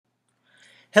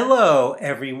Hello,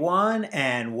 everyone,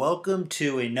 and welcome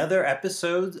to another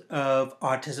episode of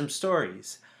Autism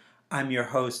Stories. I'm your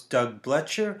host, Doug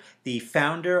Bletcher, the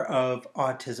founder of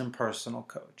Autism Personal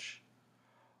Coach.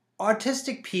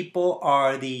 Autistic people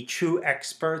are the true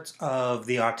experts of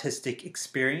the autistic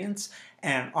experience,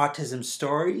 and Autism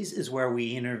Stories is where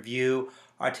we interview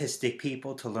autistic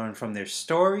people to learn from their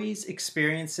stories,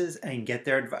 experiences, and get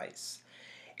their advice.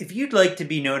 If you'd like to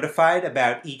be notified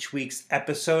about each week's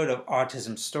episode of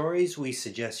Autism Stories, we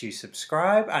suggest you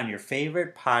subscribe on your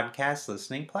favorite podcast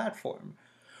listening platform.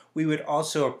 We would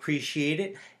also appreciate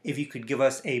it if you could give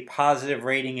us a positive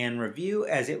rating and review,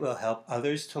 as it will help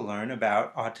others to learn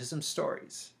about autism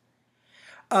stories.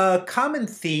 A common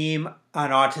theme on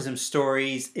Autism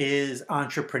Stories is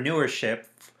entrepreneurship,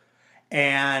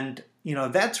 and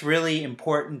that's really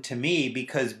important to me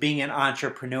because being an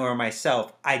entrepreneur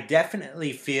myself, I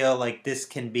definitely feel like this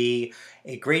can be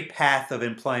a great path of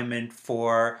employment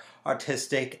for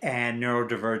autistic and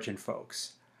neurodivergent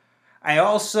folks. I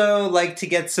also like to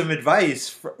get some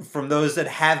advice from those that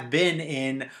have been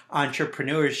in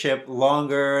entrepreneurship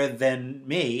longer than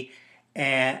me,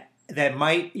 and that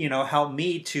might, help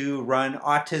me to run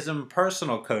Autism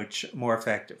Personal Coach more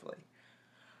effectively.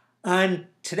 On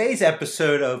today's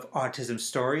episode of Autism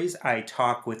Stories, I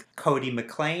talk with Cody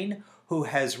McLean, who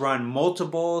has run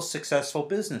multiple successful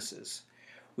businesses.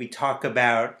 We talk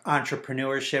about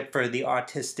entrepreneurship for the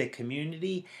autistic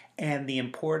community and the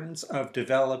importance of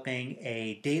developing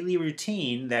a daily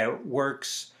routine that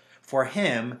works for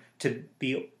him to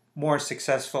be more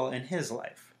successful in his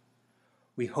life.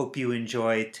 We hope you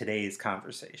enjoy today's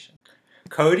conversation.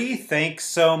 Cody, thanks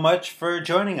so much for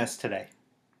joining us today.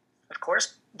 Of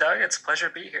course, Doug, it's a pleasure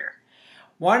to be here.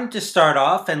 Wanted to start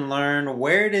off and learn,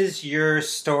 where does your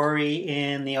story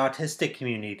in the autistic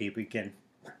community begin?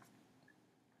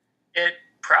 It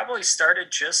probably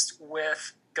started just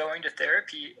with going to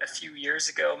therapy a few years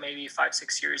ago, maybe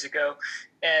 5-6 years ago.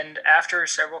 And after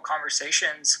several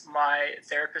conversations, my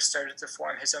therapist started to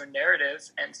form his own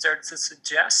narrative and started to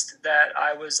suggest that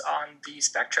I was on the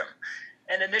spectrum.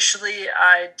 And initially,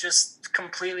 I just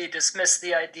completely dismissed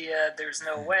the idea. There's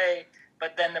no way.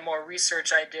 But then the more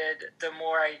research I did, the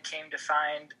more I came to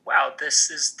find, wow, this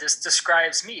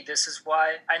describes me. This is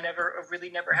why I never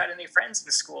had any friends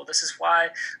in school. This is why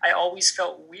I always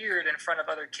felt weird in front of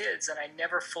other kids, and I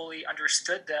never fully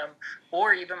understood them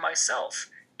or even myself.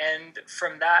 And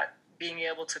from that, being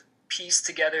able to piece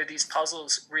together these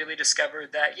puzzles, really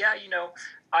discovered that,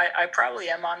 I probably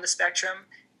am on the spectrum.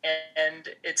 And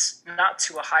it's not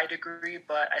to a high degree,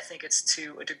 but I think it's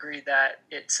to a degree that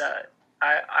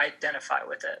I identify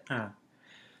with it.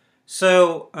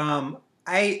 So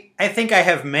I think I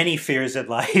have many fears in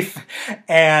life,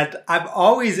 and I'm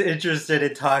always interested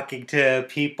in talking to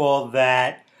people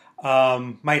that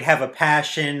might have a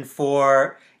passion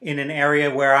for in an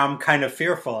area where I'm kind of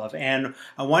fearful of. And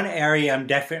one area I'm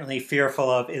definitely fearful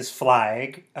of is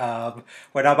flying. I'll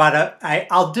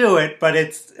do it, but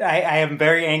I am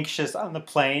very anxious on the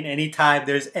plane. Anytime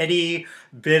there's any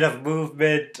bit of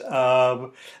movement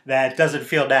that doesn't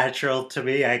feel natural to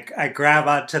me, I grab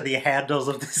onto the handles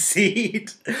of the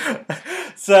seat.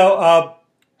 So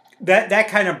that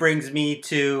kind of brings me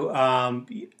to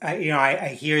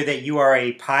I hear that you are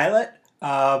a pilot.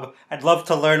 I'd love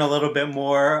to learn a little bit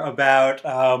more about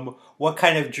what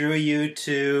kind of drew you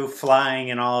to flying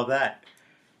and all of that.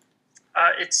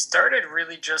 It started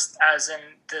really just as in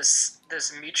this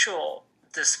mutual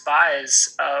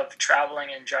despise of traveling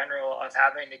in general, of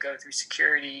having to go through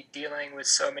security, dealing with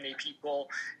so many people,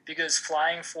 because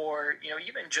flying for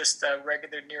even just a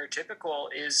regular neurotypical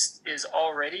is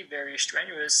already very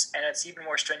strenuous, and it's even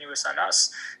more strenuous on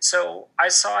us. So I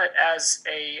saw it as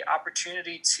a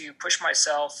opportunity to push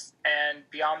myself and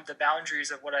beyond the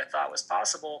boundaries of what I thought was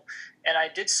possible. And I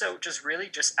did so just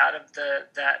out of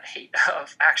that hate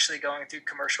of actually going through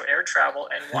commercial air travel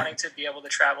and wanting to be able to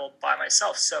travel by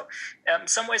myself. So in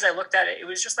some ways I looked at it, it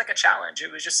was just like a challenge.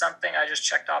 It was just something I just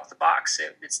checked off the box.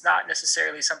 It's not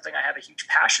necessarily something I have a huge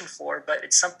passion for, but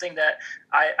it's something that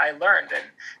I learned. And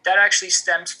that actually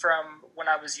stems from when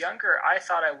I was younger. I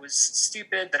thought I was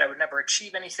stupid, that I would never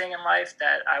achieve anything in life,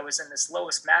 that I was in this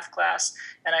lowest math class.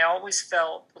 And I always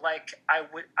felt like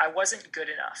I wasn't good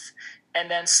enough. And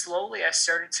then slowly I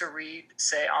started to read,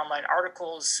 say, online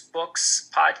articles, books,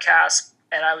 podcasts,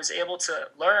 and I was able to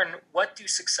learn what do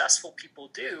successful people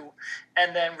do,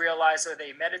 and then realize that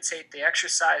they meditate, they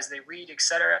exercise, they read,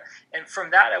 etc. And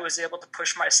from that, I was able to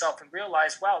push myself and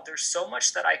realize, wow, there's so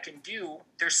much that I can do.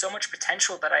 There's so much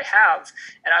potential that I have,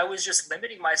 and I was just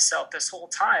limiting myself this whole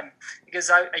time because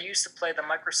I used to play the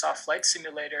Microsoft Flight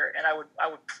Simulator, and I would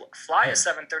fly a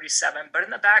 737, but in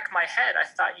the back of my head, I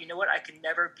thought, you know what, I can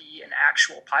never be an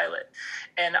actual pilot.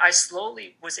 And I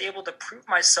slowly was able to prove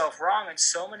myself wrong in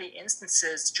so many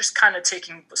instances, just kind of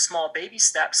taking small baby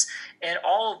steps. And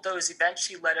all of those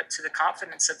eventually led up to the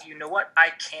confidence of, you know what, I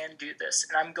can do this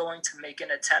and I'm going to make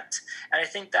an attempt. And I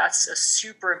think that's a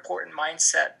super important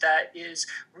mindset that is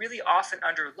really often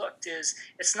underlooked. Is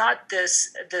it's not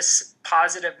this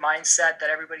positive mindset that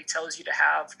everybody tells you to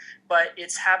have, but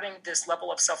it's having this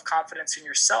level of self-confidence in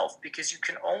yourself, because you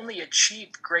can only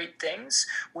achieve great things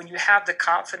when you have the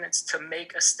confidence to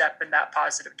make a step in that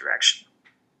positive direction.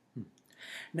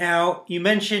 Now, you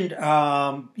mentioned,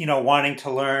 wanting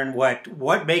to learn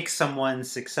what makes someone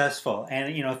successful,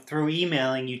 and through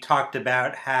emailing, you talked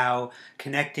about how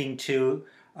connecting to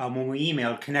when we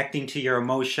emailed, connecting to your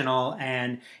emotional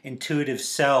and intuitive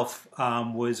self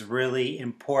was really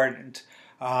important.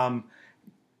 Um,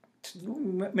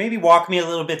 Maybe walk me a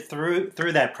little bit through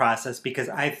that process, because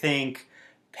I think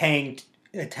paying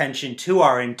attention to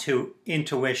our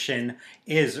intuition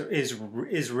is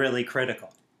really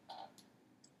critical.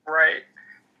 Right.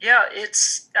 Yeah,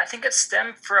 I think it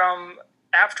stemmed from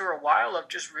after a while of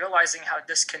just realizing how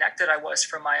disconnected I was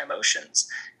from my emotions.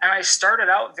 And I started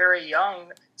out very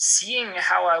young seeing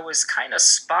how I was kind of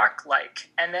Spock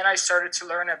like. And then I started to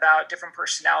learn about different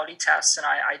personality tests, and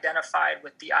I identified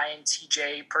with the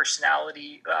INTJ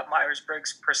personality, Myers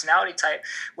Briggs personality type,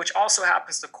 which also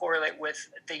happens to correlate with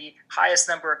the highest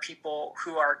number of people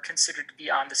who are considered to be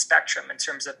on the spectrum in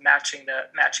terms of matching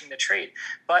the trait.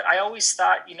 But I always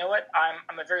thought, you know what,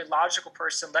 I'm a very logical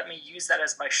person. Let me use that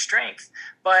as my strength.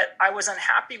 But I was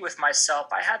unhappy with myself.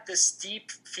 I had this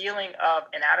deep feeling of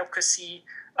inadequacy,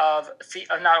 of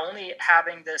not only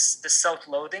having this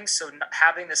self-loathing, so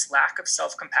having this lack of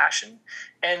self-compassion.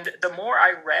 And the more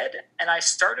I read, and I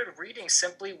started reading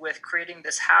simply with creating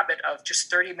this habit of just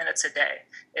 30 minutes a day,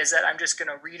 is that I'm just going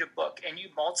to read a book, and you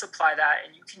multiply that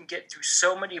and you can get through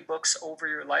so many books over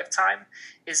your lifetime,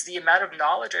 is the amount of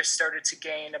knowledge I started to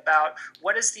gain about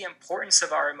what is the importance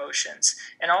of our emotions,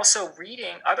 and also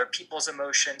reading other people's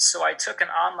emotions. So I took an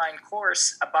online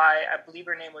course by, I believe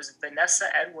her name was Vanessa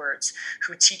Edwards,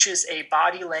 who teaches a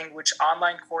body language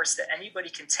online course that anybody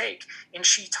can take. And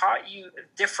she taught you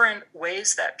different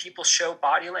ways that people show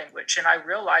body language. And I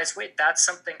realized, wait, that's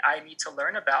something I need to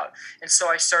learn about. And so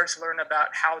I started to learn about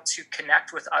how to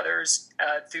connect with others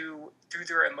through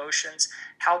their emotions,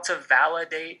 how to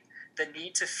validate the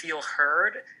need to feel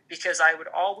heard, because I would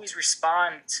always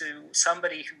respond to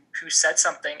somebody who said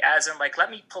something as in, like,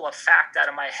 let me pull a fact out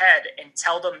of my head and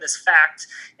tell them this fact,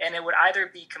 and it would either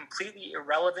be completely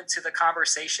irrelevant to the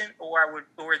conversation, or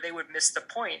they would miss the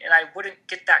point, and I wouldn't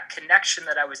get that connection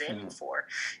that I was aiming for.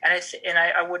 And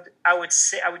I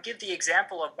would give the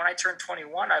example of when I turned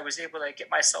 21, I was able to get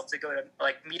myself to go to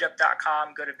like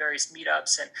meetup.com, go to various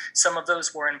meetups, and some of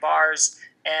those were in bars.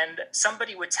 And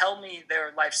somebody would tell me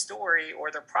their life story or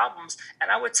their problems,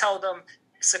 and I would tell them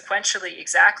sequentially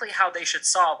exactly how they should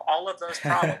solve all of those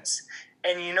problems.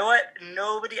 And you know what?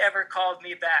 Nobody ever called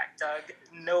me back, Doug.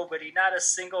 Nobody, not a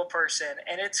single person.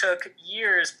 And it took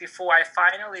years before I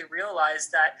finally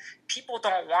realized that people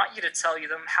don't want you to tell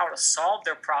them how to solve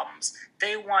their problems.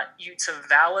 They want you to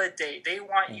validate. They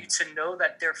want you to know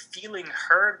that they're feeling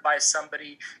heard by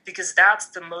somebody, because that's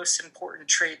the most important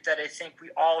trait that I think we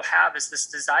all have, is this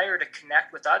desire to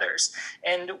connect with others.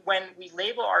 And when we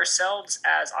label ourselves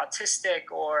as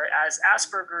autistic or as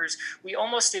Asperger's, we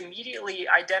almost immediately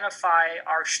identify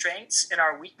our strengths and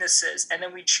our weaknesses, and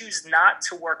then we choose not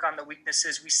to work on the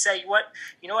weaknesses. We say,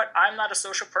 you know what, I'm not a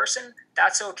social person.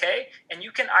 That's okay. And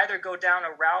you can either go down a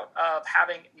route of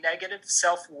having negative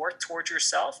self-worth towards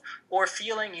yourself, or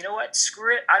feeling, you know what,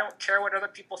 screw it, I don't care what other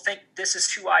people think, this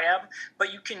is who I am.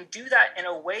 But you can do that in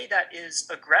a way that is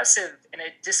aggressive, and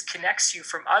it disconnects you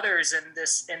from others in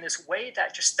this way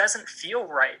that just doesn't feel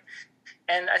right.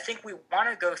 And I think we want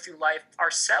to go through life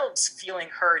ourselves feeling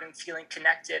heard and feeling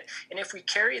connected. And if we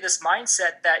carry this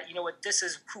mindset that, you know what, this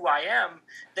is who I am,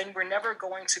 then we're never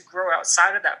going to grow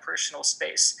outside of that personal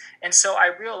space. And so I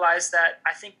realized that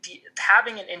I think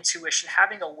having an intuition,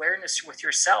 having awareness with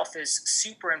yourself is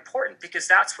super important, because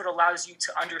that's what allows you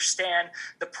to understand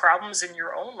the problems in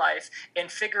your own life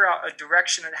and figure out a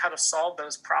direction on how to solve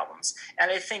those problems. And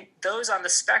I think those on the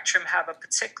spectrum have a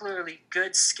particularly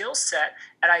good skill set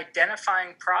at identifying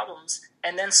problems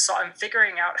and then I'm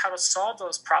figuring out how to solve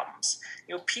those problems.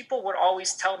 People would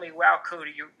always tell me, "Wow,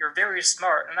 Cody, you're very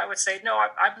smart," and I would say, "No,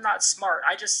 I'm not smart.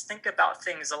 I just think about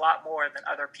things a lot more than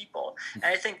other people." And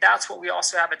I think that's what we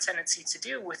also have a tendency to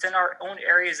do within our own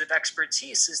areas of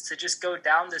expertise, is to just go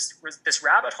down this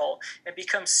rabbit hole and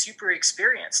become super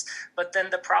experienced. But then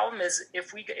the problem is,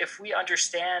 if we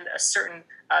understand a certain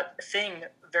thing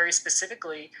very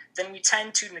specifically, then we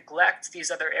tend to neglect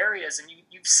these other areas. And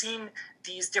you've seen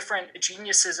these different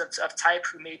geniuses of type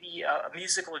who may be a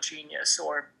musical genius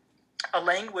or a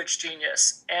language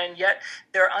genius, and yet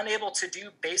they're unable to do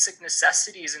basic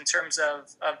necessities in terms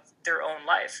of their own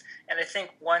life. And I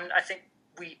think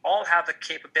we all have the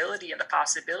capability and the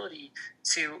possibility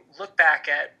to look back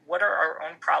at what are our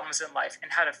own problems in life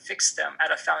and how to fix them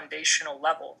at a foundational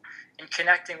level. And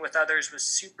connecting with others was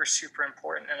super, super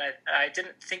important. And I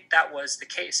didn't think that was the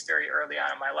case very early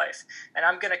on in my life. And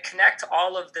I'm going to connect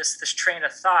all of this train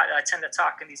of thought. I tend to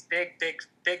talk in these big, big,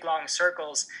 big, long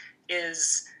circles.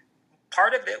 Is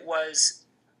part of it was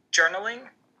journaling,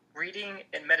 reading,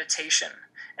 and meditation.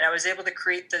 And I was able to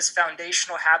create this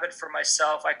foundational habit for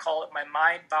myself. I call it my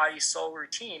mind, body, soul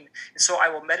routine. And so I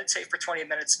will meditate for 20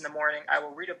 minutes in the morning. I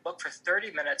will read a book for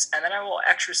 30 minutes, and then I will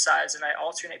exercise, and I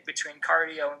alternate between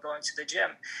cardio and going to the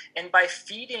gym. And by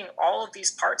feeding all of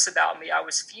these parts about me, I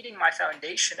was feeding my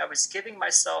foundation. I was giving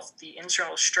myself the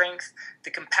internal strength,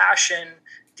 the compassion,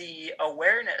 the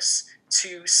awareness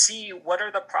to see what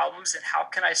are the problems and how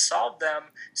can I solve them,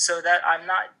 so that I'm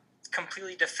not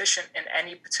completely deficient in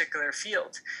any particular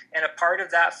field. And a part of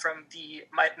that, from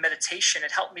my meditation,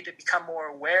 it helped me to become more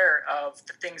aware of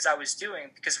the things I was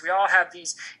doing, because we all have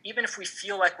these, even if we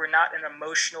feel like we're not an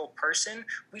emotional person,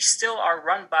 we still are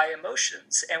run by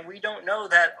emotions, and we don't know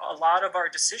that a lot of our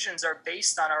decisions are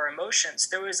based on our emotions.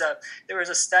 There was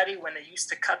a study when they used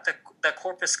to cut the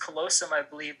corpus callosum, I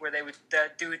believe, where they would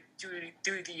do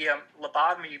the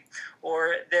lobotomy,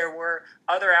 or there were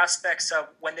other aspects of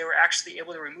when they were actually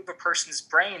able to remove a person's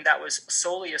brain that was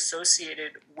solely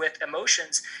associated with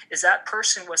emotions, is that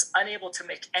person was unable to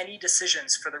make any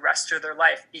decisions for the rest of their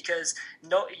life, because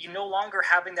you no longer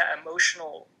having that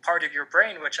emotional part of your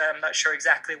brain, which I'm not sure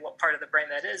exactly what part of the brain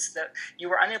that is, that you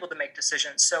were unable to make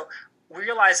decisions. So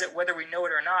realize that whether we know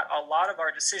it or not, a lot of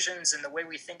our decisions and the way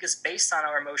we think is based on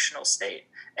our emotional state.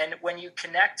 And when you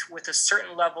connect with a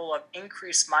certain level of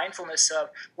increased mindfulness of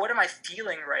what am I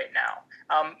feeling right now,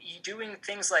 you doing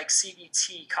things like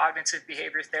CBT, cognitive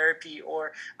behavior therapy,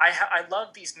 or I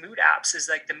love these mood apps. Is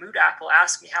like the mood app will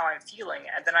ask me how I'm feeling,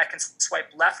 and then I can swipe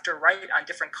left or right on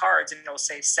different cards, and it'll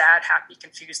say sad, happy,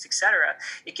 confused, etc.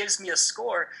 It gives me a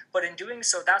score, but in doing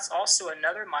so, that's also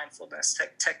another mindfulness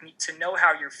technique to know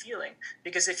how you're feeling.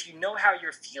 Because if you know how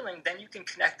you're feeling, then you can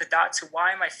connect the dot to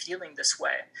why am I feeling this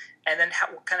way? And then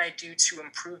what can I do to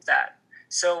improve that?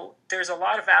 So there's a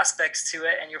lot of aspects to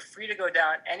it, and you're free to go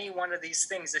down any one of these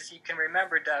things if you can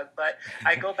remember, Doug. But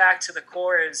I go back to the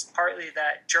core is partly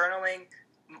that journaling,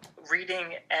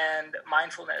 reading, and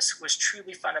mindfulness was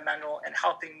truly fundamental in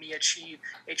helping me achieve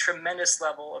a tremendous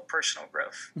level of personal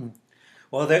growth.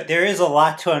 Well, there is a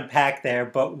lot to unpack there,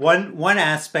 but one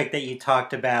aspect that you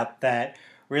talked about that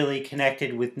really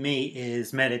connected with me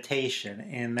is meditation,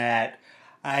 in that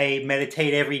I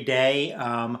meditate every day.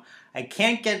 I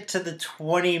can't get to the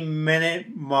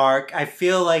 20-minute mark. I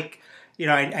feel like,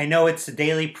 I know it's a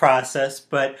daily process,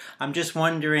 but I'm just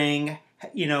wondering,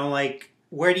 like,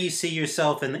 where do you see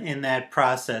yourself in that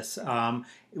process?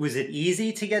 Was it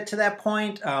easy to get to that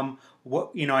point? I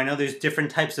know there's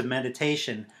different types of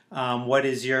meditation. What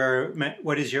is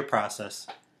your process?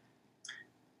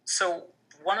 So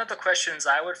one of the questions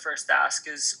I would first ask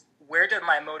is, where did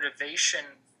my motivation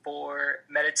for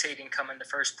meditating come in the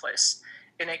first place?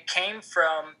 And it came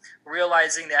from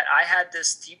realizing that I had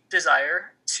this deep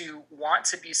desire to want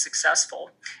to be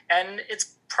successful. And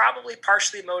it's probably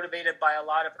partially motivated by a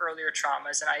lot of earlier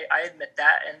traumas. And I admit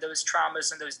that. And those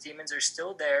traumas and those demons are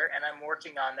still there, and I'm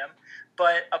working on them.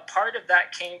 But a part of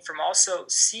that came from also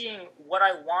seeing what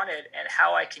I wanted and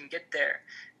how I can get there.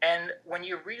 And when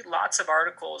you read lots of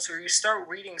articles or you start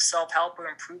reading self-help or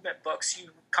improvement books,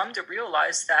 you come to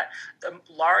realize that the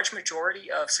large majority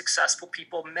of successful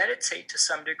people meditate to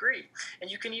some degree.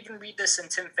 And you can even read this in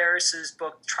Tim Ferriss's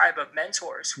book, Tribe of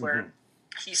Mentors, where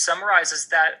he summarizes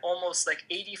that almost like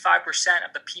 85%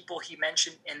 of the people he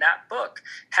mentioned in that book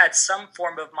had some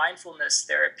form of mindfulness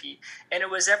therapy. And it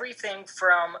was everything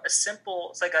from a simple,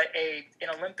 it's like an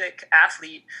Olympic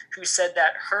athlete who said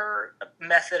that her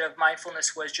method of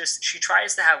mindfulness was just, she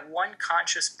tries to have one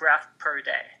conscious breath per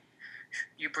day.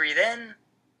 You breathe in,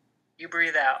 you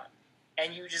breathe out,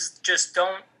 and you just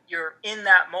don't, you're in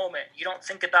that moment. You don't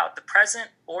think about the present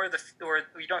or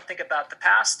you don't think about the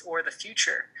past or the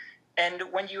future. And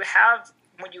when you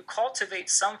cultivate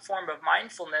some form of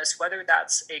mindfulness, whether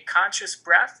that's a conscious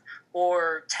breath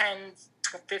or 10,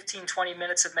 15, 20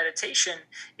 minutes of meditation,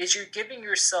 is you're giving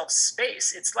yourself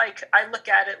space. It's like, I look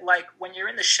at it like when you're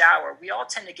in the shower, we all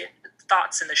tend to get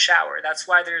thoughts in the shower. That's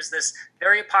why there's this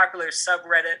very popular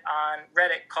subreddit on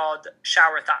Reddit called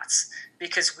Shower Thoughts,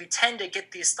 because we tend to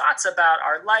get these thoughts about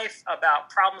our life, about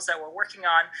problems that we're working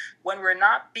on, when we're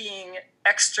not being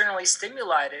externally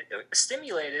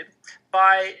stimulated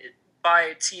by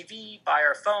TV, by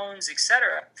our phones,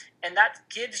 etc. And that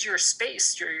gives your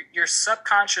space, your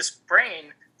subconscious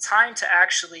brain, time to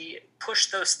actually push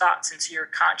those thoughts into your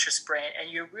conscious brain, and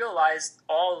you realize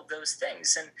all of those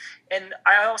things. And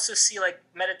I also see, like,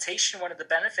 meditation, one of the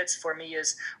benefits for me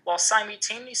is, while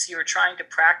simultaneously you're trying to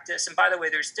practice, and by the way,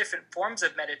 there's different forms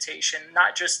of meditation,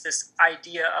 not just this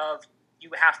idea of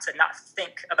you have to not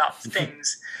think about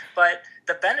things. But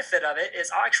the benefit of it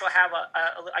is I actually have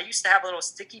I used to have a little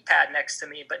sticky pad next to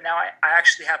me, but now I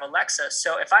actually have Alexa.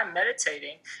 So if I'm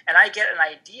meditating and I get an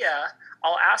idea,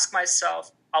 I'll ask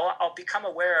myself, I'll become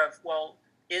aware of, well,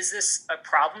 is this a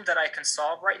problem that I can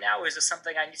solve right now? Or is this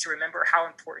something I need to remember? How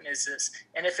important is this?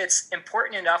 And if it's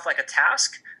important enough, like a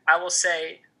task, I will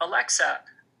say, Alexa,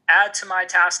 add to my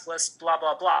task list, blah,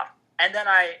 blah, blah. And then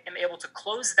I am able to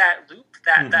close that loop,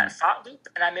 that thought loop,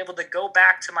 and I'm able to go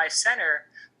back to my center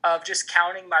of just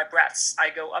counting my breaths. I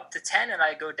go up to 10 and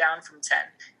I go down from 10.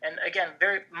 And again,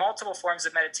 very multiple forms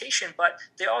of meditation, but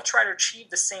they all try to achieve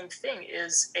the same thing,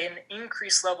 is an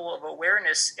increased level of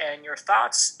awareness in your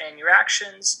thoughts and your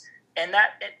actions. And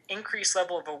that increased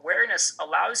level of awareness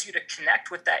allows you to connect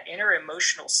with that inner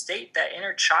emotional state, that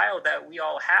inner child that we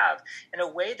all have, in a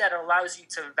way that allows you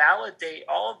to validate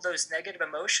all of those negative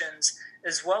emotions,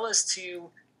 as well as to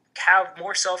have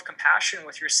more self-compassion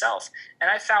with yourself. And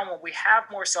I found when we have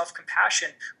more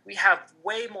self-compassion, we have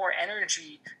way more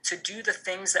energy to do the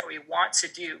things that we want to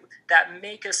do, that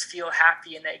make us feel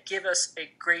happy and that give us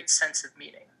a great sense of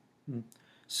meaning.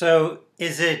 So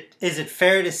is it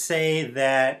fair to say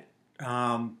that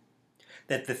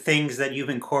that the things that you've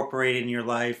incorporated in your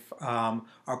life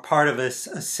are part of a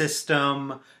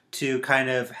system to kind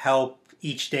of help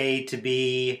each day to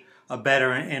be a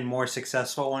better and more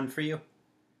successful one for you?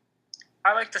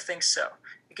 I like to think so,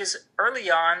 because early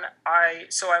on,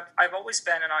 I've always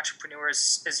been an entrepreneur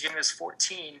as young as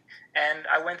 14, and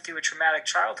I went through a traumatic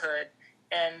childhood.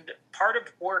 And part of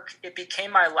work, it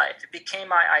became my life. It became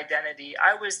my identity.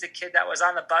 I was the kid that was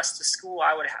on the bus to school.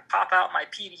 I would pop out my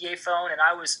PDA phone, and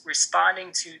I was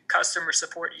responding to customer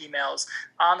support emails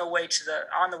on the way to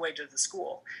the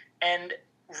school. And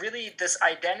really, this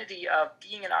identity of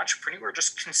being an entrepreneur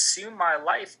just consumed my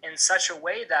life in such a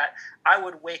way that I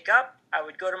would wake up, I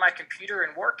would go to my computer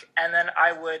and work, and then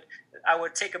I would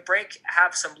take a break,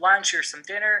 have some lunch or some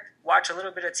dinner, watch a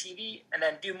little bit of TV, and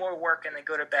then do more work, and then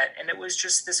go to bed. And it was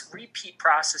just this repeat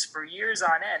process for years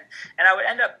on end, and I would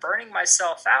end up burning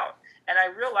myself out. And I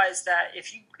realized that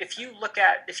if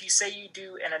you say you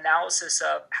do an analysis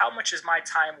of how much is my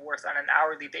time worth on an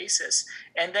hourly basis,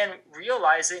 and then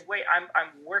realizing, wait, I'm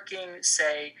working,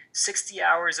 say, 60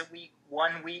 hours a week,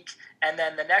 1 week, and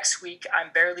then the next week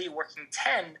I'm barely working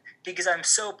 10 because I'm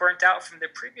so burnt out from the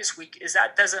previous week, is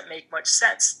that doesn't make much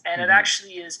sense. And it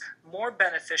actually is more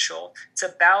beneficial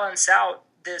to balance out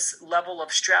this level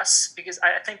of stress, because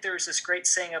I think there's this great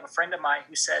saying of a friend of mine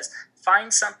who says,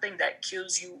 find something that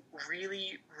kills you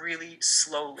really, really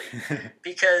slowly.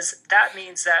 Because that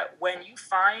means that when you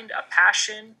find a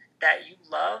passion that you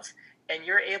love and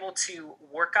you're able to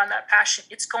work on that passion,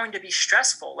 it's going to be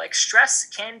stressful. Like, stress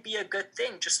can be a good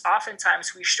thing. Just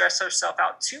oftentimes we stress ourselves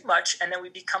out too much, and then we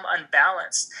become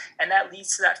unbalanced. And that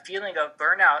leads to that feeling of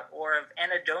burnout or of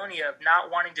anhedonia, of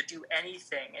not wanting to do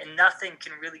anything, and nothing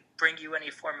can really bring you any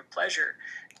form of pleasure.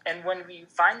 And when we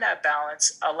find that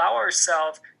balance, allow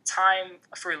ourselves time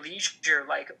for leisure,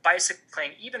 like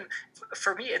bicycling. Even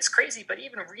for me, it's crazy, but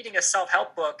even reading a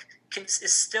self-help book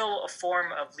is still a form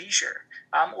of leisure,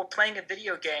 or playing a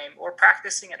video game, or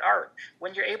practicing an art.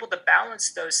 When you're able to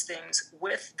balance those things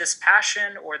with this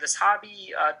passion or this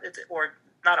hobby, or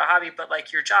not a hobby, but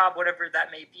like your job, whatever that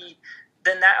may be,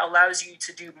 then that allows you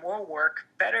to do more work,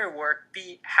 better work,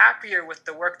 be happier with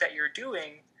the work that you're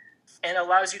doing, and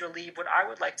allows you to lead what I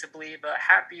would like to believe a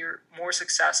happier, more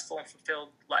successful, and fulfilled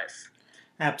life.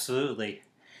 Absolutely.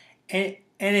 And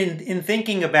in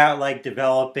thinking about like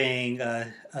developing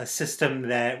a system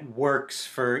that works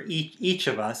for each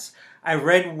of us, I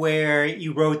read where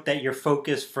you wrote that your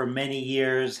focus for many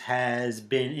years has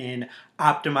been in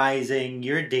optimizing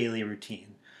your daily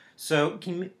routine. So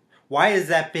Why has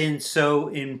that been so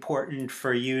important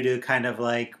for you to kind of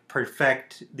like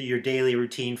perfect your daily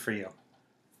routine for you?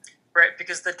 Right,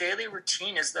 because the daily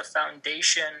routine is the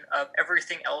foundation of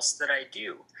everything else that I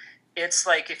do. It's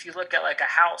like if you look at like a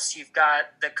house, you've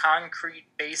got the concrete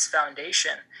base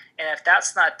foundation, and if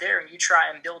that's not there and you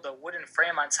try and build a wooden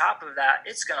frame on top of that,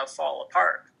 it's going to fall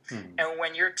apart. Hmm. And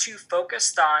when you're too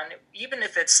focused on, even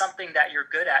if it's something that you're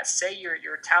good at, say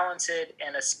you're talented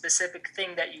in a specific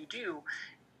thing that you do,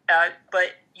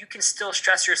 but you can still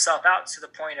stress yourself out to the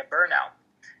point of burnout.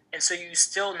 And so you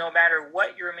still, no matter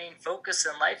what your main focus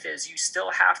in life is, you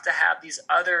still have to have these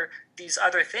other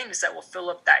things that will fill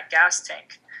up that gas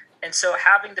tank. And so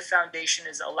having the foundation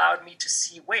has allowed me to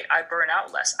see, wait, I burn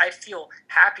out less. I feel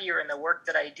happier in the work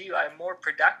that I do. I'm more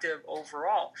productive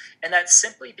overall. And that's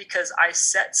simply because I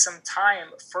set some time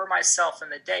for myself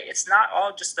in the day. It's not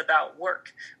all just about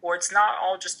work, or it's not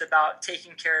all just about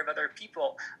taking care of other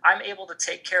people. I'm able to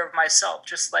take care of myself,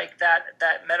 just like that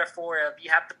metaphor of you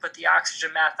have to put the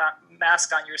oxygen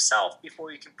mask on yourself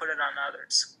before you can put it on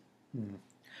others. Hmm.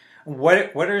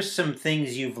 What are some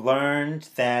things you've learned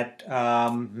that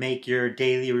make your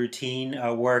daily routine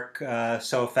work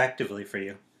so effectively for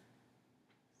you?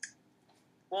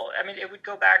 Well, I mean, it would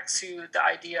go back to the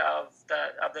idea of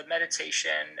the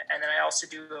meditation, and then I also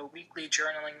do a weekly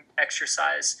journaling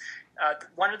exercise.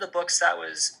 One of the books that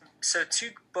was so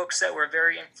two books that were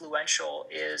very influential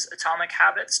is Atomic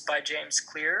Habits by James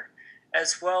Clear,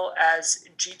 as well as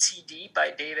GTD by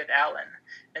David Allen.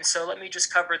 And so let me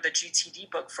just cover the GTD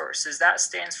book first, as that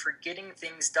stands for Getting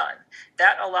Things Done.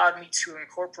 That allowed me to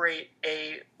incorporate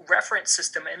a reference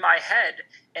system in my head,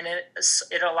 and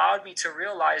it allowed me to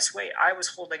realize, wait, I was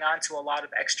holding on to a lot of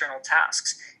external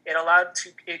tasks.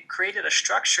 It created a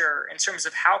structure in terms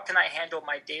of how can I handle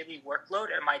my daily workload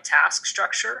and my task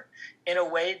structure in a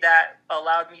way that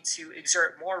allowed me to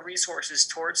exert more resources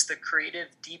towards the creative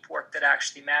deep work that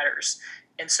actually matters.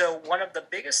 And so one of the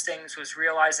biggest things was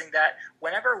realizing that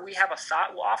whenever we have a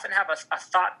thought, we'll often have a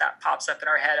thought that pops up in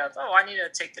our head of, oh, I need to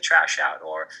take the trash out,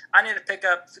 or I need to pick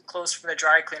up the clothes from the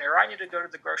dry cleaner, or I need to go to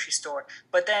the grocery store.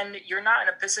 But then you're not in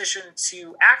a position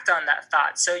to act on that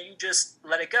thought, so you just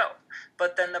let it go.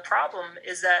 But then the problem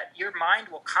is that your mind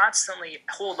will constantly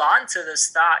hold on to this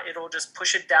thought. It'll just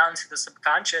push it down to the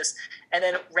subconscious, and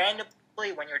then randomly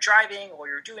when you're driving or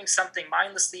you're doing something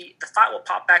mindlessly, the thought will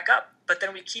pop back up. But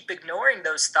then we keep ignoring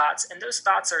those thoughts, and those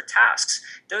thoughts are tasks.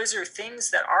 Those are things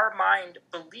that our mind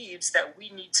believes that we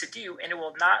need to do, and it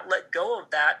will not let go of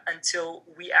that until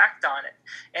we act on it.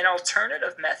 An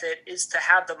alternative method is to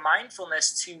have the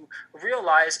mindfulness to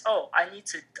realize, oh, I need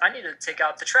to take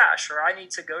out the trash, or I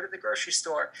need to go to the grocery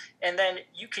store. And then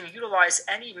you can utilize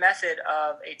any method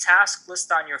of a task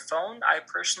list on your phone. I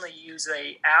personally use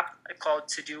a app called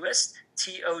Todoist,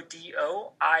 Todoist,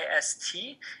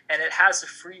 and it has a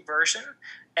free version.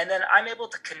 And then I'm able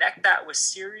to connect that with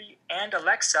Siri and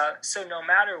Alexa. So no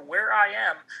matter where I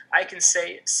am, I can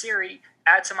say, Siri,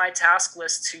 add to my task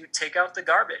list to take out the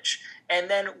garbage. And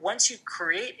then once you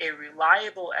create a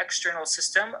reliable external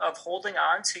system of holding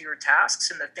on to your tasks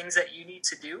and the things that you need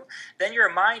to do, then your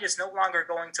mind is no longer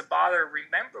going to bother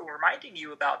reminding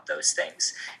you about those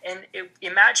things. And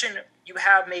imagine you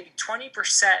have maybe 20%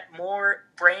 more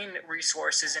brain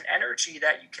resources and energy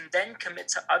that you can then commit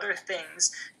to other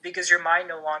things because your mind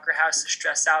no longer has to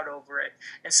stress out over it.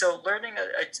 And so learning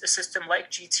a system like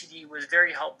GTD was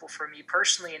very helpful for me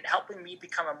personally in helping me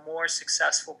become a more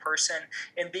successful person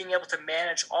and being able to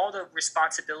manage all the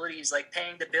responsibilities like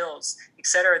paying the bills,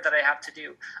 etc., that I have to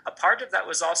do. A part of that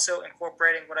was also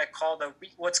incorporating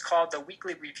what's called the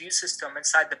weekly review system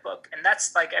inside the book. And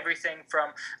that's like everything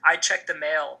from I check the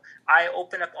mail, I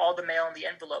open up all the mail in the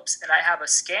envelopes, and I have a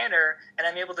scanner, and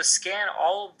I'm able to scan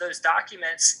all of those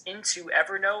documents into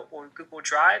Evernote or Google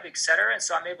Drive, etc. And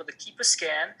so I'm able to keep a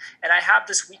scan, and I have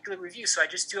this weekly review. So I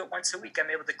just do it once a week. I'm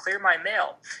able to clear my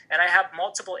mail, and I have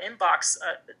multiple inbox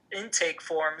intake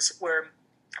forms where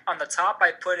on the top,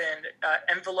 I put in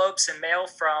envelopes and mail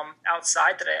from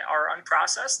outside that are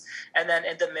unprocessed. And then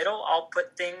in the middle, I'll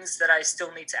put things that I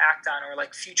still need to act on or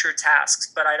like future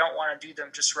tasks, but I don't want to do them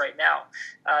just right now.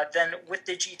 Then with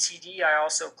the GTD, I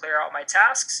also clear out my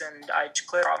tasks and I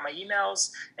clear out my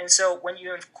emails. And so when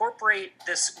you incorporate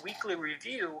this weekly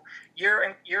review,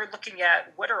 you're looking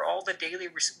at what are all the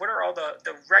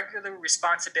regular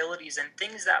responsibilities and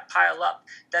things that pile up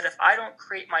that if I don't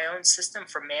create my own system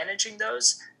for managing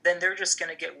those, then they're just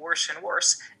going to get worse and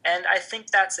worse. And I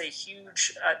think that's a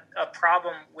huge a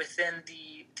problem within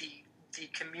the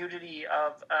community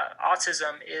of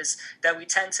autism is that we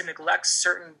tend to neglect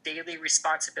certain daily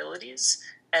responsibilities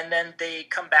and then they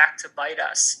come back to bite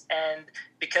us. And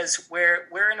because we're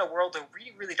in a world where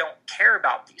we really don't care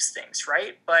about these things,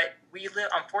 right? But we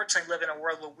unfortunately live in a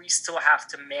world where we still have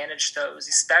to manage those,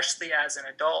 especially as an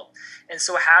adult. And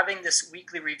so having this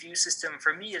weekly review system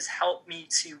for me has helped me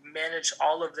to manage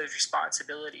all of those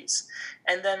responsibilities.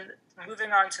 And then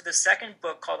moving on to the second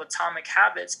book called Atomic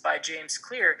Habits by James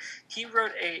Clear, he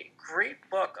wrote a great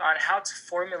book on how to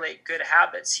formulate good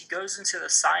habits. He goes into the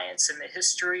science and the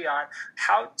history on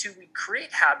how do we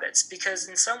create habits, because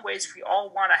in some ways we all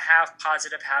want to have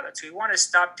positive habits. We want to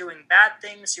stop doing bad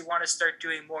things. We want to start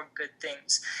doing more good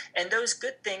things. And those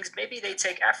good things, maybe they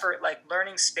take effort, like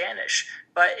learning Spanish,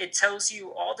 but it tells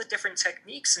you all the different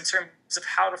techniques in terms of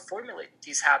how to formulate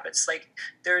these habits. Like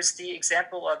there's the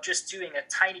example of just doing a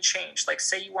tiny change. Like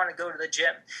say you want to go to the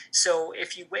gym. So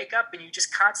if you wake up and you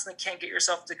just constantly can't get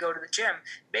yourself to go to the gym,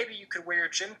 maybe you could wear your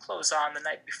gym clothes on the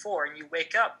night before and you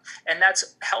wake up. And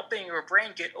that's helping your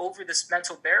brain get over this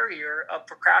mental barrier of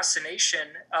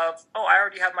procrastination of, oh, I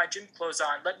already have my gym clothes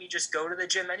on. Let me just go to the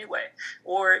gym anyway.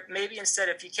 Or maybe instead,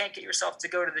 if you can't get yourself to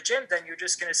go to the gym, then you're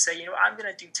just going to say, I'm going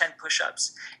to do 10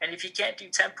 push-ups. And if you can't do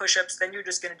 10 push-ups, then you're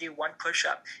just going to do one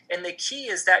push-up. And the key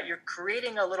is that you're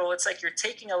creating it's like you're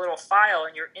taking a little file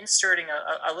and you're inserting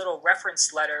a little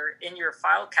reference letter in your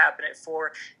file cabinet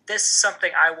for this is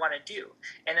something I want to do.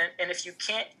 And if you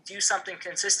can't do something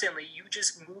consistently, you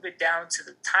just move it down to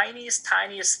the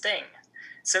tiniest thing.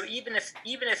 So even if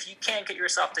you can't get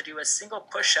yourself to do a single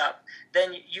push-up,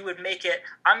 then you would make it,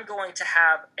 I'm going to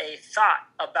have a thought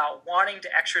about wanting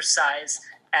to exercise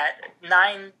at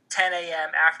 9-10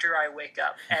 a.m. after I wake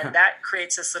up. And that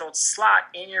creates this little slot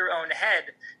in your own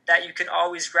head that you can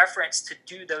always reference to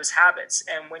do those habits.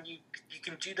 And when you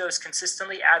can do those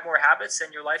consistently, add more habits,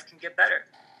 and your life can get better.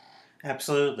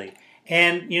 Absolutely.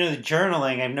 And, the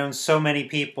journaling, I've known so many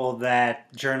people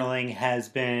that journaling has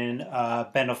been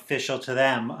beneficial to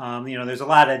them. There's a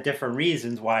lot of different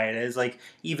reasons why it is. Like,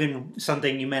 even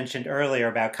something you mentioned earlier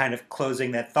about kind of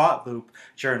closing that thought loop,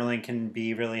 journaling can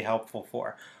be really helpful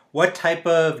for. What type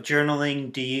of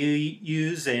journaling do you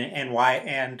use and why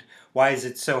is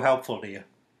it so helpful to you?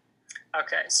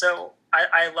 Okay, so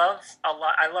I love a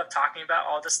lot. I love talking about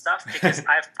all this stuff because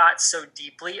I've thought so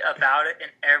deeply about it in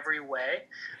every way.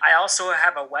 I also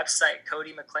have a website,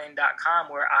 CodyMcLean.com,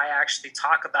 where I actually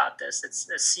talk about this. It's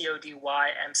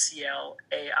CodyMcLain.com.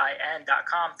 And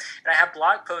I have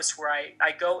blog posts where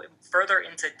I go further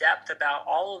into depth about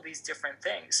all of these different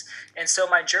things. And so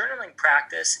my journaling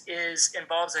practice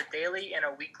involves a daily and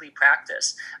a weekly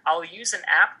practice. I'll use an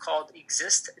app called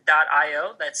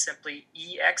Exist.io. That's simply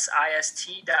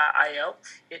EXIST.io.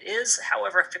 It is,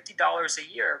 however, $50 a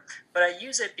year, but I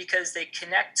use it because they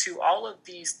connect to all of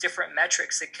these different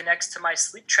metrics. It connects to my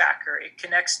sleep tracker. It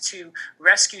connects to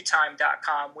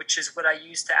RescueTime.com, which is what I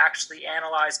use to actually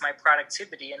analyze my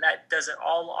productivity, and that does it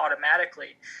all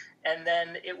automatically. And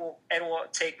then it will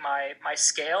take my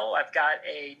scale. I've got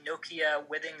a Nokia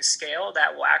Withings scale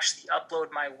that will actually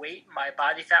upload my weight, my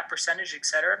body fat percentage,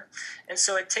 etc. And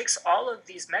so it takes all of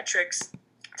these metrics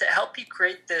to help you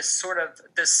create this sort of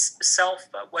this self.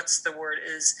 What's the word?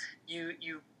 Is you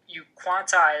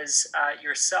quantize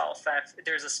yourself.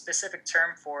 There's a specific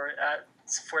term for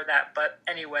that. But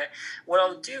anyway, what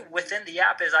I'll do within the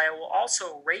app is I will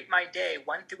also rate my day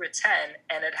 1 through a 10,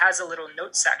 and it has a little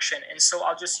note section. And so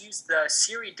I'll just use the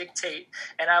Siri dictate,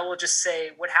 and I will just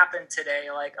say what happened today.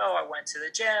 Like, oh, I went to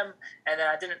the gym, and then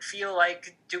I didn't feel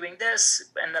like doing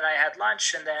this, and then I had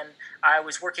lunch, and then I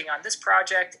was working on this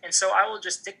project. And so I will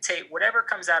just dictate whatever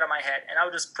comes out of my head, and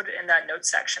I'll just put it in that note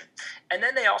section. And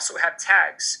then they also have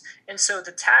tags. And so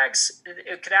the tags,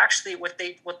 it could actually, what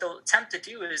they'll attempt to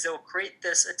do is they'll create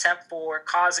this attempt for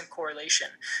cause and correlation.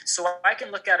 So I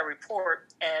can look at a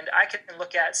report and I can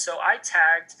look at, so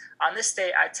on this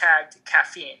day, I tagged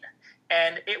caffeine.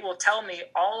 And it will tell me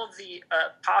all of the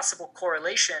possible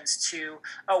correlations to,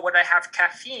 when I have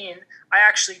caffeine, I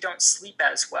actually don't sleep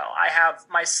as well.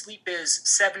 My sleep is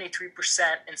 73%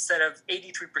 instead of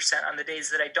 83% on the days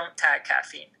that I don't tag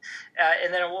caffeine.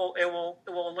 And then it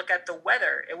will look at the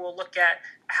weather. It will look at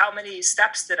how many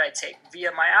steps did I take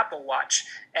via my Apple Watch.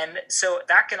 And so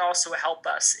that can also help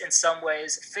us in some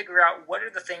ways figure out what are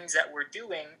the things that we're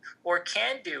doing or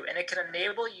can do. And it can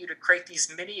enable you to create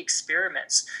these mini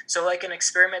experiments. So like an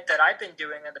experiment that I've been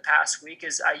doing in the past week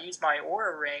is I use my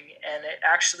Oura Ring, and it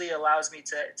actually allows me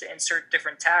to insert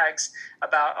different tags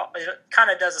about, it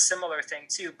kind of does a similar thing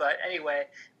too. But anyway,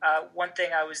 one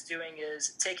thing I was doing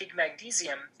is taking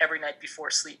magnesium every night before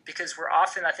sleep, because we're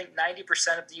often, I think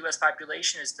 90% of the US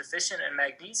population is deficient in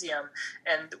magnesium.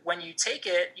 And when you take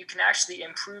it, you can actually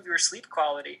improve your sleep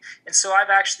quality. And so I've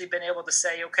actually been able to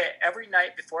say, okay, every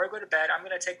night before I go to bed, I'm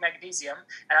going to take magnesium,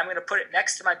 and I'm going to put it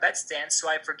next to my bedstand so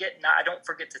I don't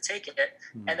forget to take it.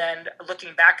 And then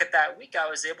looking back at that week, I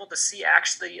was able to see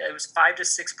actually it was 5 to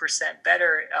 6%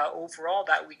 better overall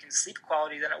that week in sleep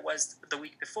quality than it was the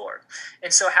week before.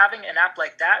 And so having an app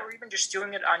like that, or even just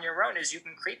doing it on your own, is you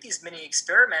can create these mini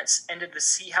experiments and to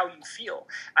see how you feel.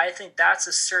 I think that's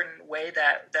a certain way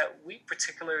that we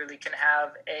particularly can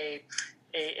have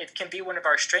it can be one of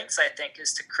our strengths, I think,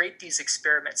 is to create these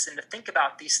experiments and to think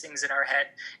about these things in our head.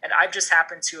 And I've just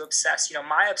happened to obsess.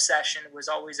 My obsession was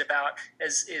always about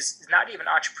is not even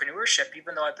entrepreneurship,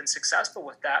 even though I've been successful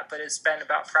with that, but it's been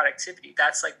about productivity.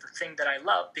 That's like the thing that I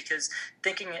love, because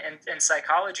thinking in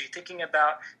psychology, thinking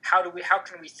about how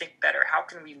can we think better, how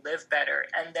can we live better,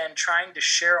 and then trying to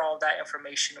share all that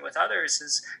information with others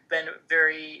has been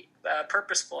very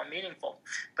purposeful and meaningful.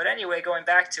 But anyway, going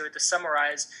back to it, to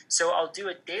summarize, so I'll do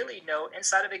a daily note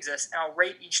inside of Exist, and I'll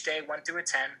rate each day 1 through a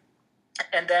 10.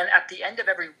 And then at the end of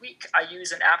every week, I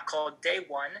use an app called Day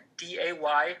One,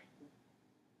 DayOne,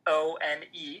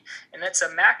 and it's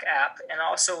a Mac app and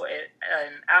also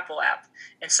an Apple app.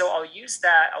 And so I'll use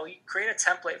that. I'll create a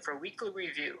template for weekly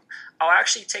review. I'll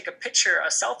actually take a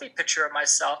selfie picture of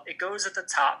myself. It goes at the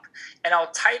top, and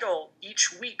I'll title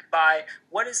each week by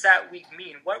what does that week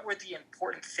mean? What were the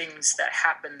important things that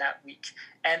happened that week?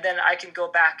 And then I can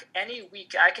go back any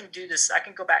week. I can do this. I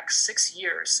can go back 6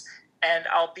 years, and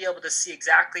I'll be able to see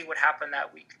exactly what happened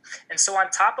that week. And so on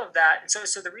top of that,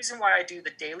 so the reason why I do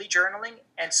the daily journaling,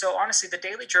 and so honestly, the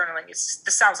daily journaling, this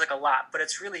sounds like a lot, but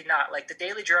it's really not. Like, the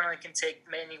daily journaling can take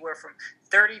anywhere from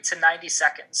 30 to 90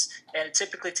 seconds, and it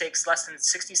typically takes less than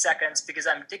 60 seconds because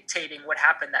I'm dictating what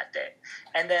happened that day.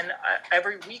 And then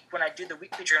every week when I do the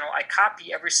weekly journal, I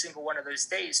copy every single one of those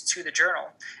days to the journal,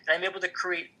 and I'm able to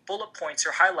create bullet points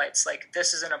or highlights, like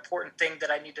this is an important thing that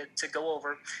I need to go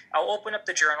over. I'll open up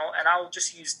the journal, and I'll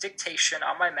just use dictation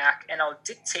on my Mac, and I'll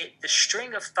dictate the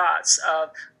string of thoughts, of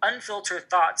unfiltered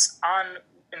thoughts and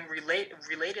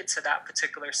related to that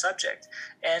particular subject.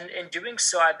 And in doing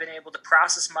so, I've been able to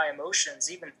process my emotions,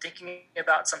 even thinking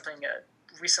about something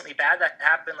recently bad that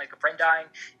happened, like a friend dying,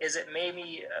 is it made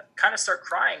me kind of start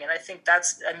crying. And I think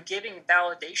I'm giving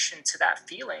validation to that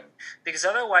feeling, because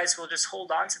otherwise we'll just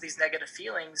hold on to these negative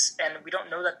feelings and we don't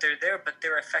know that they're there, but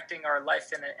they're affecting our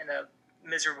life in a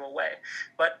miserable way.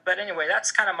 But anyway,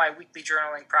 that's kind of my weekly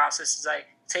journaling process. Is I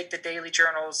take the daily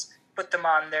journals, put them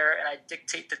on there, and I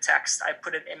dictate the text. I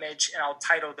put an image, and I'll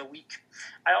title the week.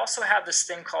 I also have this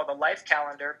thing called a life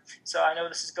calendar. So I know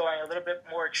this is going a little bit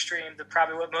more extreme than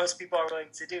probably what most people are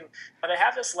willing to do, but I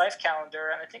have this life calendar,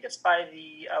 and I think it's by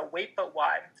the Wait But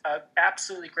Why.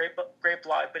 Absolutely great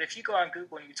blog. But if you go on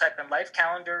Google and you type in life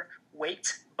calendar,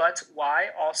 Wait But Why,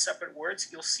 all separate words,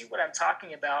 you'll see what I'm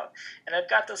talking about. And I've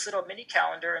got this little mini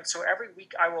calendar, and so every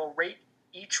week I will rate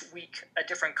each week a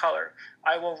different color.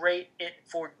 I will rate it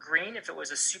for green if it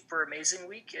was a super amazing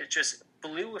week. It's just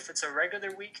blue if it's a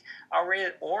regular week. I'll rate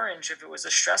it orange if it was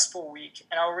a stressful week,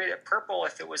 and I'll rate it purple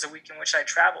if it was a week in which I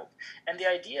traveled. And the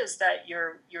idea is that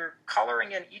you're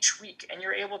coloring in each week, and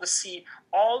you're able to see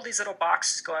all these little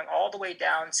boxes going all the way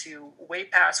down to way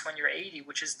past when you're 80,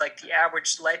 which is like the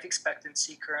average life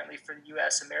expectancy currently for the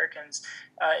U.S. Americans.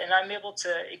 And I'm able to,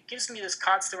 it gives me this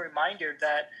constant reminder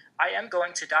that I am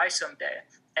going to die someday.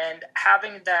 And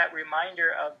having that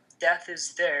reminder of death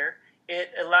is there,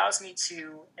 it allows me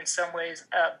to, in some ways,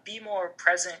 be more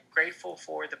present, grateful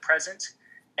for the present,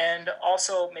 and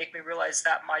also make me realize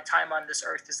that my time on this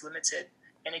earth is limited.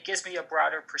 And it gives me a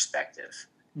broader perspective.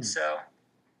 So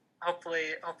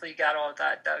hopefully you got all of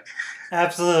that, Doug.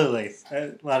 Absolutely.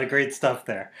 A lot of great stuff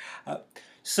there.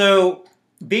 So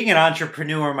being an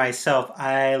entrepreneur myself,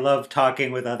 I love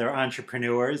talking with other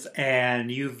entrepreneurs, and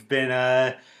you've been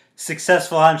a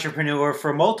successful entrepreneur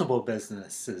for multiple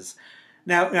businesses.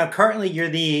 Now, currently you're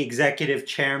the executive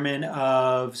chairman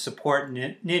of Support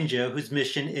Ninja, whose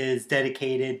mission is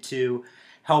dedicated to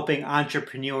helping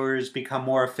entrepreneurs become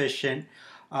more efficient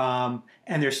and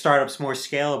their startups more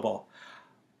scalable.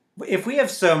 If we have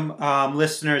some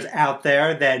listeners out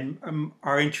there that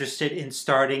are interested in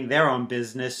starting their own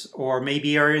business, or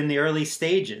maybe are in the early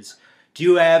stages, do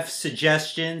you have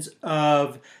suggestions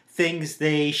of things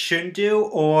they shouldn't do,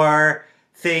 or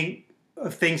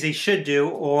things they should do,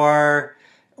 or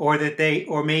that they,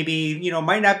 or maybe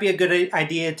might not be a good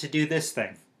idea to do this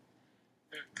thing?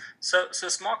 So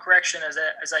small correction,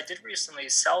 as I did recently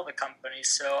sell the company,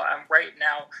 so I'm right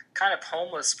now kind of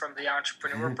homeless from the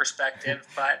entrepreneur perspective,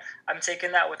 but I'm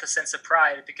taking that with a sense of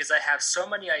pride because I have so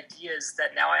many ideas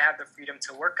that now I have the freedom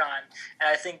to work on, and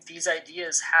I think these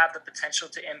ideas have the potential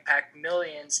to impact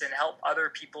millions and help other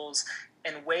people's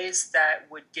in ways that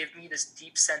would give me this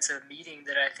deep sense of meaning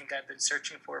that I think I've been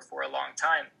searching for a long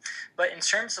time. But in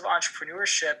terms of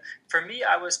entrepreneurship, for me,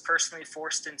 I was personally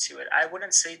forced into it. I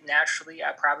wouldn't say naturally.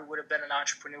 I probably would have been an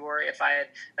entrepreneur if I had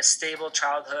a stable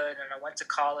childhood and I went to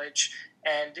college.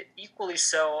 And equally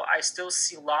so, I still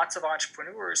see lots of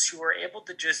entrepreneurs who are able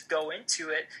to just go into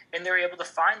it and they're able to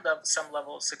find some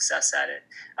level of success at it.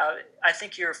 I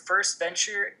think your first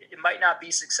venture, it might not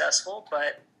be successful,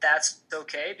 but that's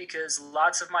okay because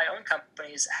lots of my own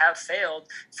companies have failed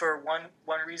for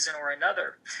one reason or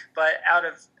another. But out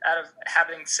of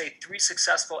having say three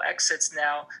successful exits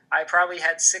now, I probably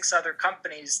had six other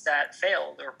companies that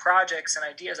failed or projects and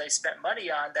ideas I spent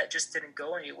money on that just didn't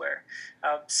go anywhere.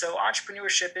 So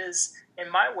entrepreneurship is,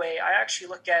 in my way, I actually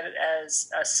look at it as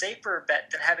a safer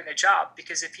bet than having a job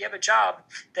because if you have a job,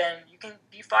 then you can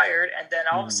be fired and then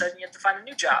all of a Mhm. sudden you have to find a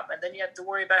new job and then you have to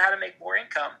worry about how to make more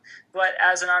income. But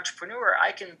as an entrepreneur,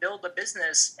 I can build a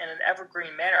business in an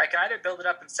evergreen manner. I can either build it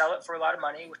up and sell it for a lot of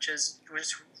money, which is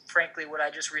frankly what I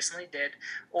just recently did,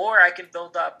 or I can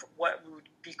build up what would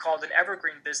be called an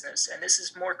evergreen business. And this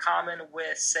is more common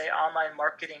with, say, online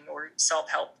marketing or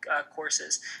self-help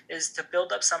courses, is to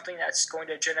build up something that's going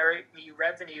to generate me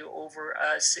revenue over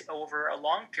a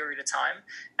long period of time,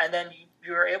 and then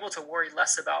you're able to worry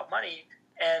less about money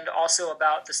and also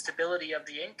about the stability of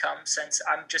the income since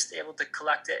I'm just able to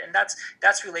collect it. And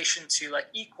that's relation to like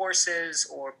e-courses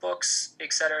or books,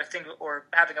 etc. Thing or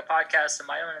having a podcast in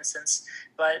my own instance.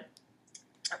 But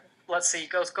let's see,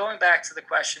 going back to the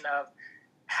question of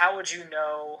how would you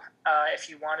know if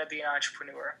you want to be an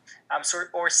entrepreneur?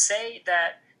 Or say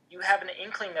that you have an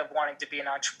inkling of wanting to be an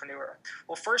entrepreneur.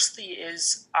 Well, firstly,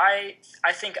 I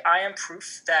think I am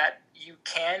proof that you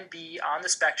can be on the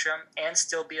spectrum and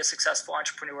still be a successful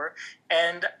entrepreneur.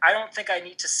 And I don't think I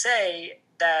need to say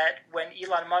that when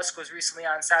Elon Musk was recently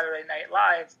on Saturday Night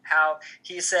Live, how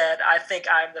he said, I think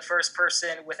I'm the first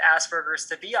person with Asperger's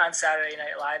to be on Saturday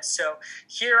Night Live. So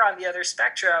here on the other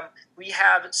spectrum, we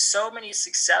have so many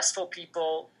successful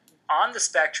people on the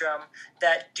spectrum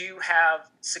that do have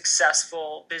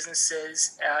successful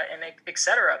businesses and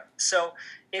etc. So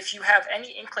if you have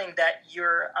any inkling that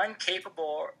you're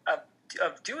incapable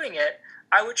of doing it,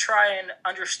 I would try and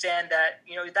understand that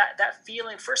that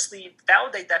feeling. Firstly,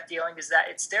 validate that feeling is that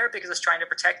it's there because it's trying to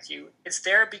protect you. It's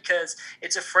there because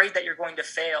it's afraid that you're going to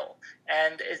fail,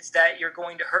 and it's that you're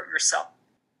going to hurt yourself.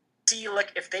 See,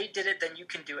 like if they did it, then you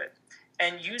can do it,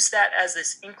 and use that as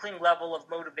this inkling level of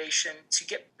motivation to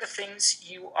get the things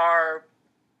you are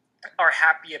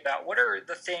happy about? What are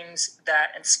the things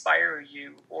that inspire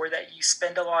you or that you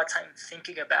spend a lot of time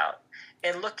thinking about?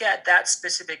 And look at that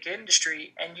specific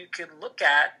industry, and you can look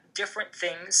at different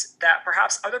things that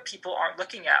perhaps other people aren't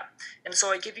looking at. And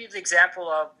so I give you the example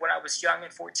of when I was young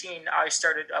and 14, I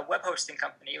started a web hosting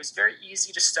company. It was very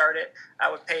easy to start it.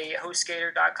 I would pay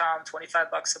HostGator.com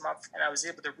 $25 a month, and I was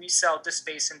able to resell disk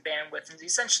space and bandwidth and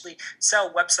essentially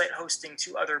sell website hosting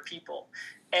to other people.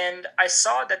 And I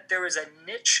saw that there was a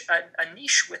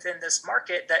niche within this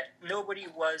market that nobody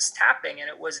was tapping, and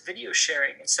it was video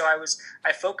sharing. And so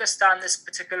I focused on this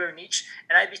particular niche,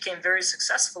 and I became very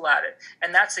successful at it.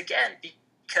 And that's again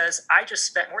because I just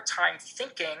spent more time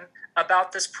thinking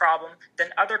about this problem than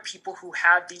other people who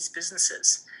had these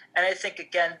businesses. And I think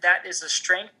again that is a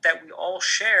strength that we all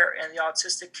share in the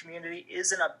autistic community,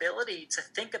 is an ability to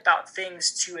think about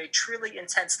things to a truly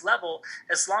intense level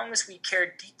as long as we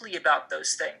care deeply about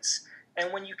those things.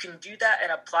 And when you can do that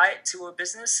and apply it to a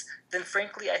business, then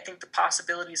frankly I think the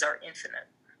possibilities are infinite.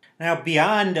 Now,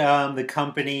 beyond the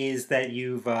companies that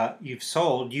you've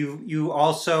sold, you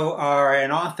also are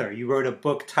an author. You wrote a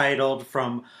book titled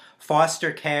 "From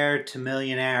Foster Care to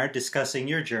Millionaire," discussing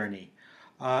your journey,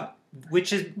 uh,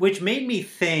 which made me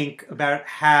think about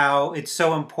how it's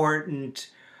so important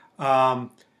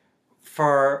um,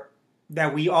 for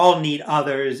that we all need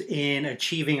others in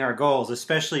achieving our goals,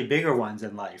 especially bigger ones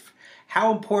in life.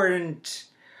 How important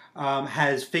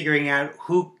has figuring out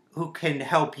who can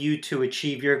help you to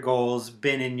achieve your goals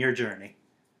been in your journey?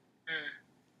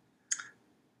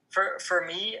 Mm. For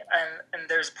me, and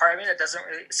there's a part of me that doesn't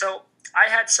really. So I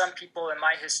had some people in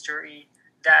my history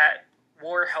that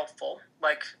were helpful,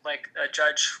 like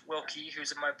Judge Wilkie,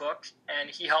 who's in my book, and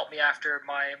he helped me after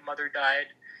my mother died,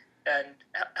 and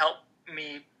helped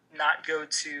me not go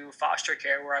to foster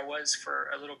care where I was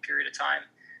for a little period of time.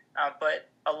 But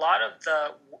a lot of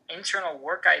the internal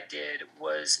work I did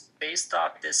was based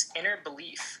off this inner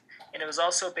belief, and it was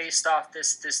also based off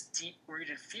this deep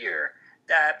rooted fear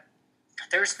that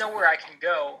there's nowhere I can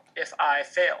go if I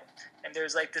fail. And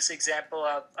there's like this example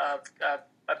of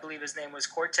I believe his name was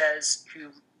Cortez, who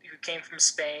came from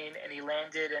Spain and he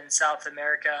landed in South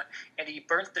America and he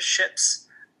burnt the ships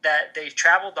that they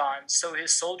traveled on so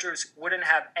his soldiers wouldn't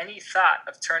have any thought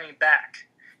of turning back.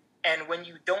 And when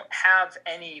you don't have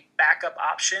any backup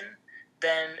option,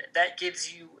 then that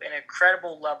gives you an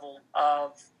incredible level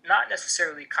of not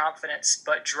necessarily confidence,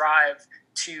 but drive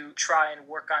to try and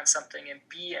work on something and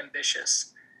be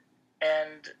ambitious.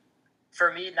 And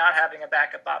for me, not having a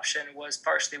backup option was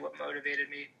partially what motivated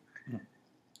me.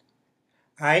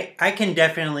 I can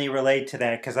definitely relate to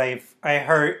that because I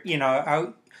heard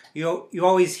you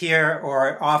always hear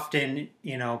or often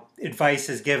advice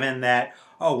is given that,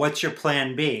 oh, what's your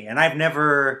plan B, and I've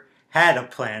never had a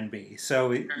plan B.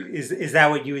 So is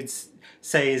that what you would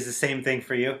say is the same thing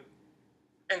for you?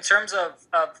 In terms of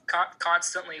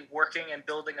constantly working and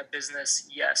building a business,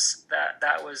 yes,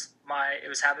 that was it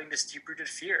was having this deep rooted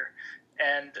fear.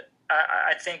 And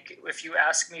I think if you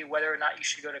ask me whether or not you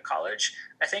should go to college,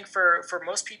 I think for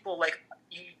most people, like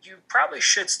you probably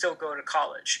should still go to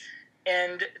college.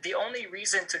 And the only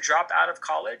reason to drop out of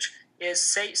college is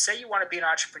say you want to be an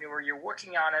entrepreneur, you're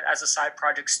working on it as a side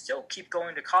project, still keep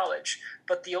going to college.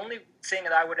 But the only thing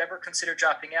that I would ever consider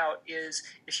dropping out is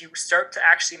if you start to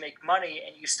actually make money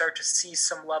and you start to see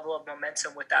some level of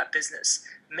momentum with that business.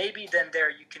 Maybe then there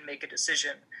you can make a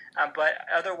decision. But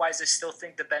otherwise, I still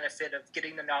think the benefit of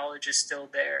getting the knowledge is still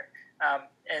there.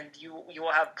 And you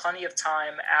will have plenty of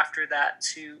time after that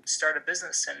to start a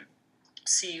business and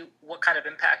see what kind of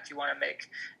impact you want to make.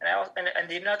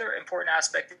 And another important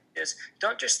aspect is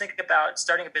don't just think about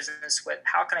starting a business with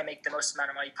how can I make the most amount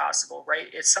of money possible, right?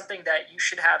 It's something that you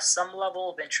should have some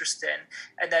level of interest in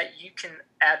and that you can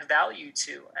add value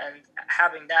to. And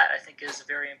having that, I think, is a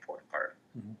very important part.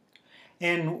 Mm-hmm.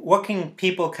 And what can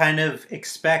people kind of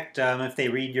expect if they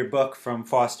read your book, From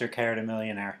Foster Care to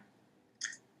Millionaire?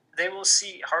 They will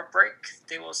see heartbreak,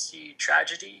 they will see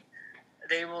tragedy,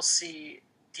 they will see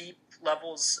deep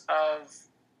levels of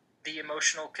the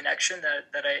emotional connection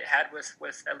that I had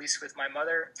with at least with my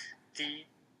mother, the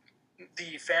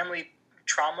family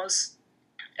traumas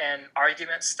and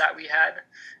arguments that we had,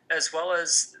 as well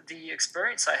as the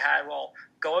experience I had while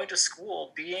going to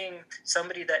school, being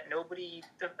somebody that nobody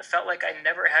felt like I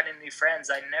never had any friends,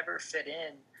 I never fit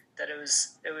in. That it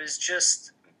was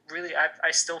just really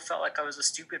I still felt like I was a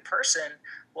stupid person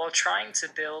while trying to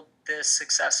build this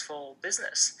successful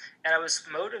business. And I was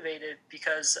motivated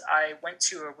because I went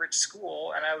to a rich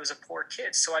school and I was a poor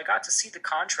kid. So I got to see the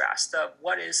contrast of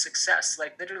what is success.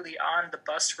 Like literally on the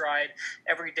bus ride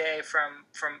every day from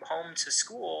home to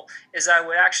school is I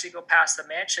would actually go past a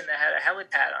mansion that had a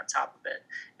helipad on top of it.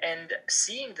 And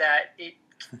seeing that, it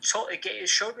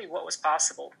showed me what was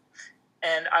possible.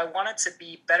 And I wanted to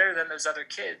be better than those other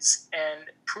kids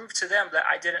and prove to them that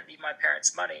I didn't need my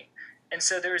parents' money. And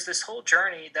so there was this whole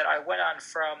journey that I went on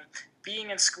from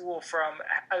being in school, from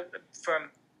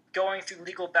going through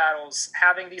legal battles,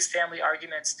 having these family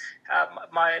arguments.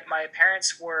 My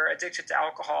parents were addicted to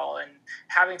alcohol and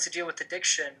having to deal with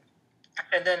addiction,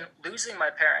 and then losing my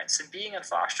parents and being in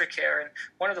foster care. And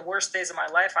one of the worst days of my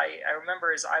life I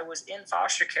remember is I was in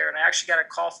foster care and I actually got a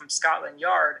call from Scotland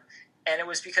Yard, and it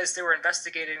was because they were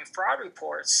investigating fraud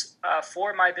reports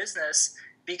for my business.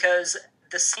 Because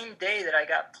the same day that I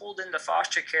got pulled into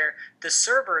foster care, the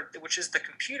server, which is the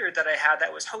computer that I had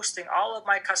that was hosting all of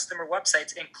my customer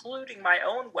websites, including my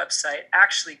own website,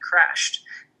 actually crashed.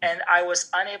 And I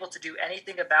was unable to do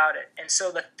anything about it. And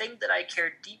so the thing that I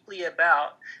cared deeply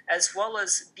about, as well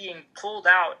as being pulled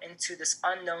out into this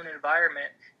unknown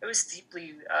environment, it was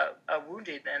deeply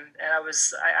wounded. And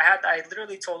I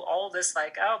literally told all of this,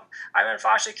 like, oh, I'm in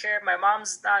foster care, my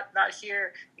mom's not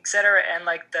here, etc. And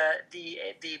like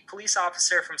the police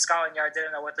officer from Scotland Yard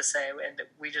didn't know what to say, and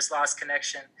we just lost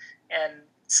connection. And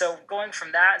so going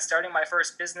from that, starting my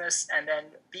first business, and then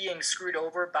being screwed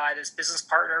over by this business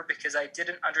partner because I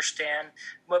didn't understand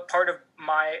what part of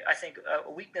my, I think,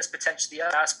 a weakness potentially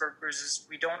of Asperger's is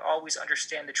we don't always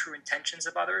understand the true intentions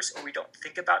of others, or we don't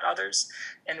think about others.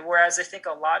 And whereas I think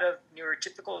a lot of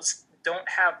neurotypicals don't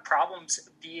have problems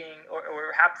being or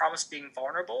have problems being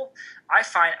vulnerable, I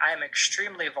find I am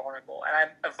extremely vulnerable,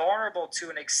 and I'm vulnerable to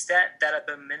an extent that I've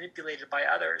been manipulated by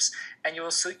others. And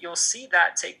you'll see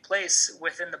that take place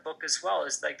within the book as well.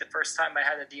 Is like the first time I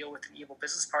had to deal with an evil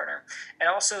business partner, and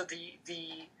also the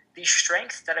the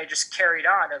strength that I just carried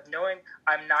on of knowing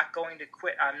I'm not going to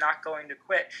quit, I'm not going to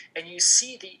quit. And you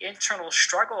see the internal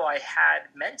struggle I had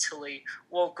mentally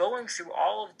while going through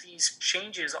all of these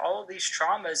changes, all of these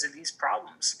traumas and these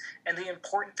problems. And the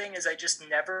important thing is I just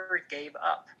never gave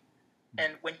up.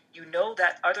 And when you know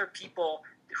that other people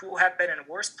who have been in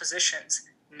worse positions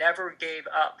never gave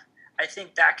up, I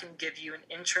think that can give you an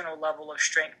internal level of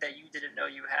strength that you didn't know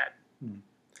you had.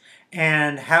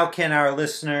 And how can our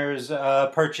listeners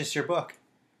purchase your book?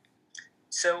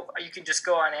 So you can just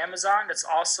go on Amazon. It's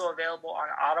also available on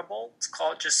Audible. It's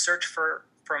called, just search for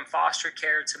From Foster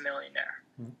Care to Millionaire.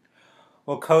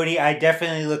 Well, Cody, I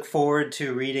definitely look forward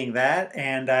to reading that,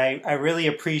 and I really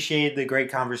appreciate the great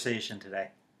conversation today.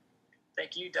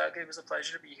 Thank you, Doug. It was a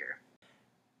pleasure to be here.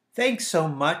 Thanks so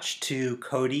much to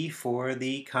Cody for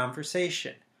the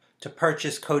conversation. To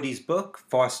purchase Cody's book,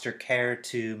 Foster Care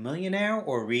to Millionaire,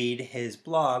 or read his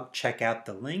blog, check out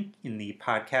the link in the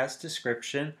podcast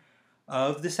description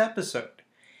of this episode.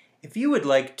 If you would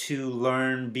like to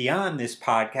learn beyond this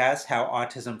podcast how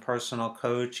Autism Personal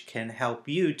Coach can help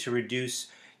you to reduce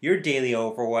your daily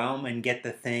overwhelm and get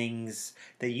the things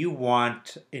that you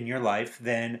want in your life,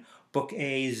 then book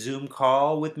a Zoom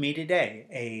call with me today.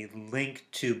 A link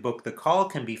to book the call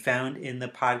can be found in the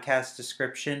podcast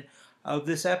description of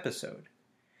this episode.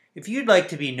 If you'd like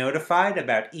to be notified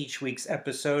about each week's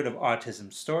episode of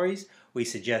Autism Stories, we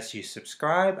suggest you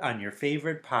subscribe on your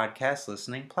favorite podcast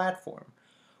listening platform.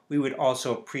 We would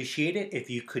also appreciate it if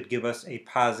you could give us a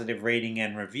positive rating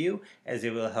and review, as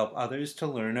it will help others to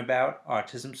learn about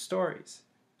Autism Stories.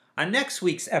 On next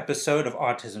week's episode of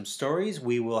Autism Stories,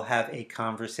 we will have a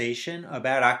conversation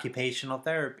about occupational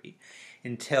therapy.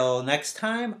 Until next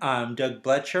time, I'm Doug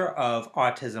Bletcher of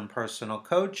Autism Personal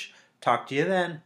Coach. Talk to you then.